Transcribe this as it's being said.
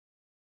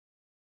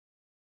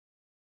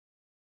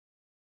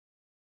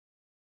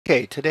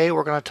Okay, today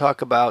we're going to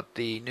talk about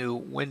the new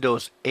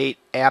Windows 8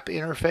 app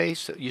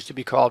interface. It used to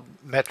be called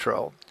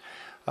Metro.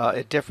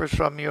 It differs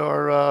from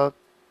your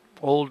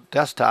old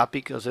desktop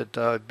because it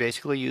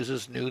basically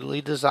uses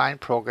newly designed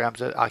programs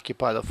that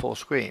occupy the full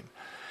screen.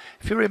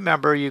 If you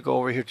remember, you go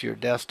over here to your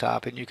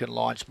desktop and you can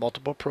launch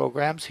multiple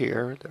programs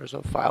here. There's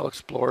a file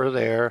explorer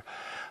there.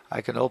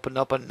 I can open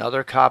up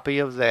another copy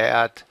of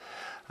that.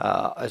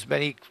 As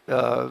many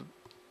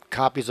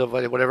copies of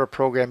whatever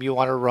program you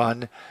want to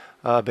run.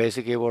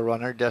 Basically, will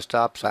run on your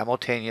desktop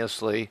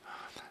simultaneously.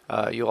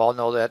 You all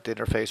know that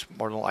interface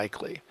more than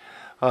likely.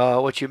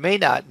 What you may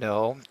not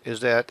know is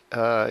that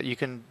you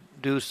can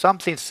do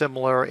something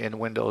similar in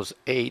Windows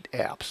 8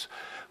 apps.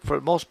 For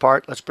the most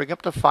part, let's bring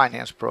up the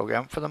finance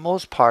program. For the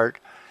most part,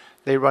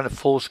 they run a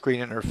full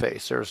screen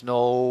interface. There's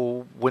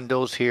no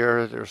windows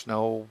here. There's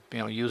no,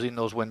 using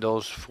those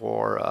windows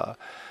for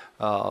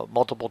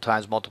multiple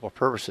times, multiple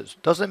purposes.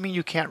 Doesn't mean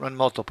you can't run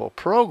multiple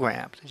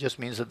programs. It just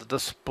means that the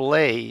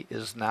display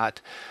is not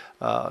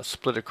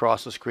split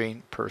across the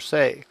screen per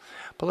se.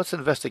 But let's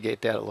investigate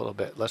that a little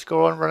bit. Let's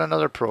go and run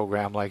another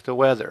program like the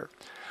weather.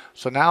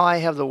 So now I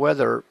have the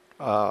weather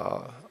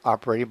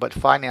operating, but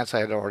finance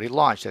I had already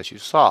launched, as you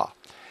saw.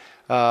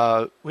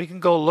 We can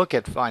go look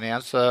at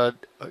finance a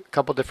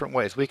couple different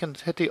ways. We can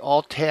hit the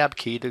Alt-Tab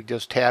key to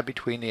just tab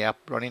between the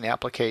running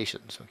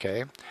applications,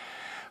 okay?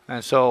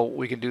 And so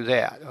we can do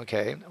that,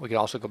 okay? We can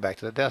also go back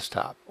to the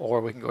desktop,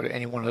 or we can go to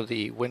any one of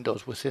the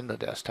windows within the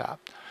desktop,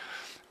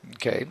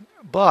 okay?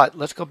 But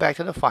let's go back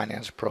to the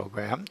finance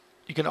program.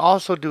 You can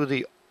also do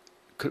the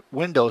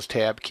Windows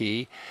tab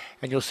key,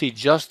 and you'll see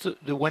just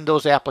the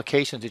Windows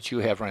applications that you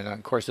have running.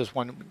 Of course, this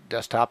one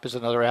desktop is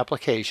another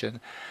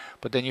application,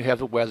 but then you have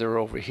the weather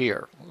over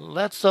here.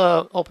 Let's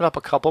open up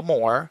a couple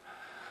more.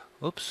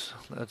 Oops,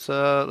 let's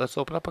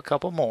open up a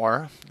couple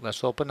more.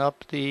 Let's open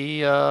up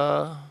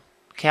the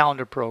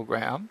calendar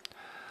program.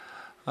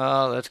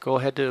 Let's go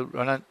ahead to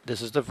run it.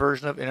 This is the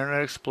version of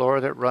Internet Explorer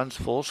that runs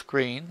full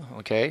screen.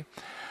 Okay,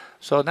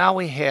 so now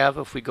we have,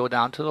 if we go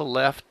down to the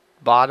left,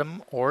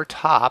 bottom, or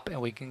top,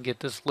 and we can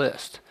get this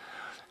list.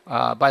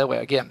 By the way,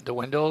 again, the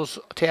Windows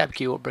tab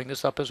key will bring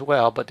this up as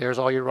well, but there's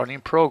all your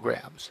running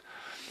programs.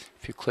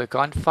 If you click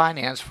on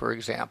Finance, for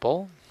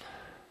example,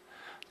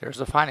 there's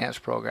the Finance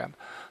program.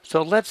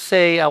 So let's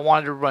say I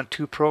wanted to run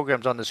two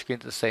programs on the screen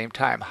at the same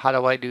time. How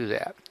do I do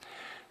that?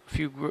 If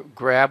you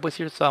grab with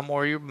your thumb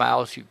or your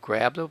mouse, you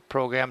grab the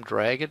program,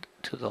 drag it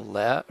to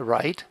the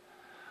right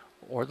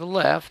or the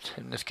left.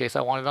 In this case,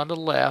 I want it on the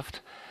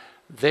left.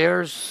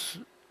 There's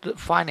the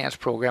finance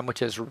program, which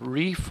has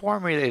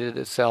reformulated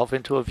itself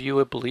into a view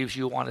it believes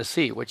you want to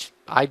see, which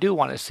I do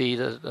want to see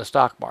the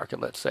stock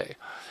market, let's say.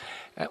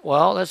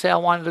 Well, let's say I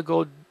wanted to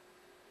go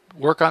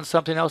work on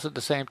something else at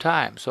the same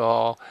time.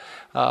 So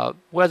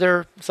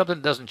whether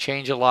something doesn't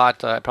change a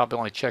lot, I probably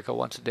only check it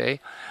once a day.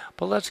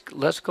 But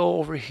let's go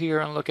over here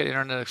and look at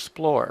Internet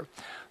Explorer.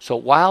 So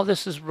while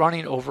this is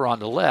running over on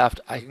the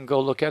left, I can go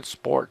look at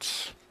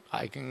sports.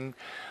 I can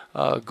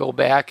go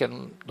back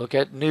and look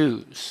at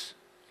news.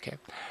 Okay,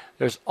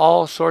 there's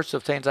all sorts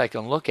of things I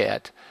can look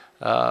at.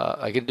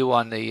 I can do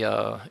on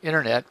the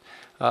internet.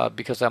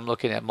 Because I'm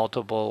looking at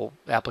multiple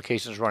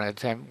applications running at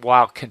the time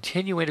while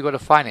continuing to go to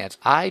finance.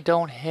 I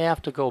don't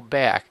have to go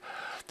back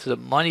to the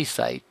money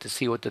site to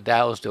see what the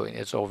Dow is doing.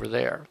 It's over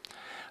there.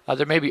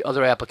 There may be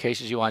other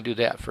applications you want to do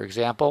that. For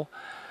example,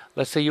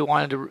 let's say you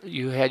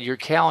had your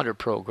calendar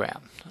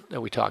program that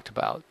we talked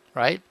about,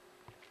 right?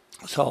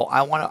 So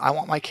I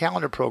want my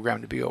calendar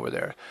program to be over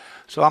there.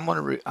 So I'm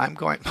going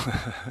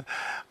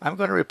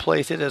to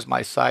replace it as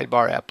my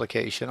sidebar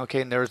application.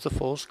 Okay, and there's the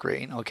full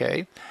screen.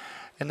 Okay.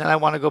 And then I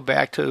want to go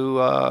back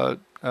to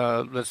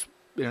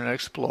Internet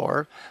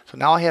Explorer. So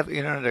now I have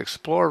Internet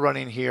Explorer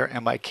running here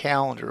and my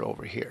calendar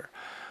over here.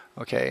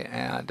 Okay,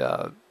 and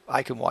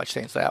I can watch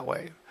things that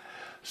way.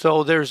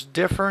 So there's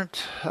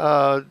different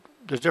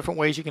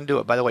ways you can do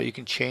it. By the way, you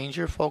can change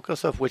your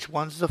focus of which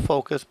one's the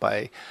focus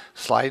by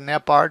sliding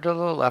that bar to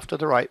the left or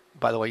the right.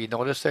 By the way, you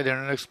notice that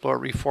Internet Explorer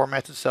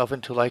reformats itself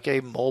into like a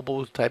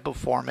mobile type of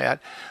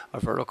format, a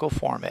vertical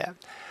format.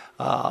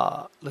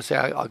 Let's say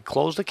I'll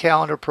close the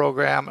calendar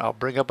program. I'll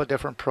bring up a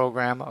different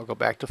program. I'll go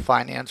back to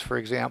finance, for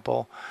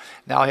example.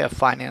 Now I have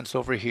finance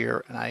over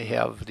here, and I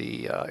have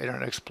the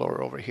Internet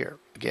Explorer over here.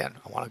 Again,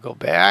 I want to go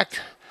back.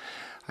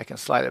 I can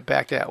slide it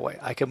back that way.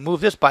 I can move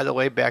this, by the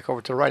way, back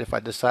over to the right. If I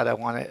decide I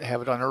want to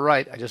have it on the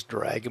right, I just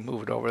drag and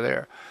move it over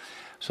there.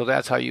 So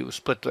that's how you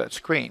split that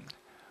screen.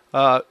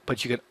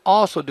 But you can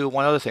also do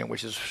one other thing,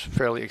 which is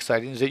fairly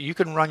exciting, is that you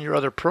can run your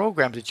other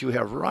programs that you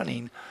have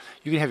running.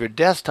 You can have your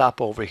desktop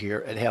over here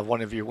and have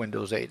one of your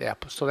Windows 8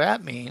 apps. So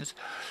that means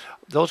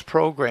those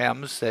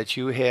programs that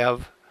you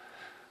have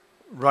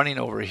running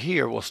over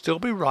here will still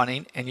be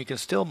running, and you can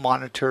still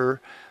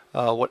monitor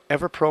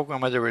whatever program,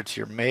 whether it's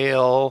your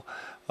mail,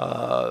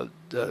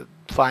 the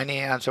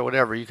finance, or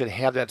whatever. You can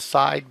have that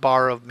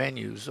sidebar of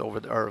menus over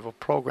there, or of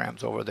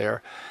programs over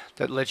there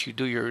that lets you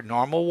do your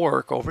normal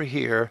work over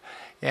here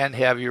and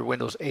have your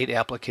Windows 8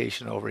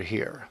 application over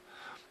here.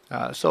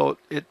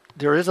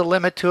 There is a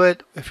limit to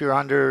it. If you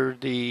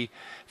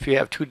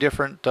have two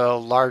different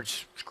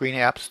large screen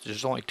apps,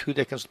 there's only two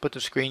that can split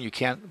the screen. You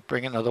can't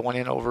bring another one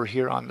in over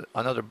here on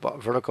another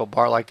vertical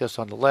bar like this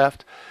on the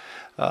left,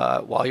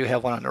 while you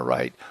have one on the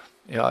right.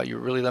 You're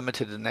really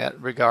limited in that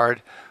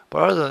regard.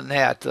 But other than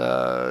that,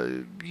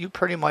 you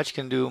pretty much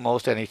can do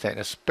most anything,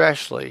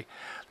 especially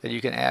that you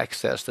can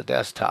access the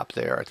desktop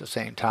there at the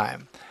same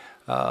time.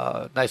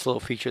 Nice little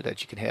feature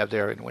that you can have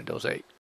there in Windows 8.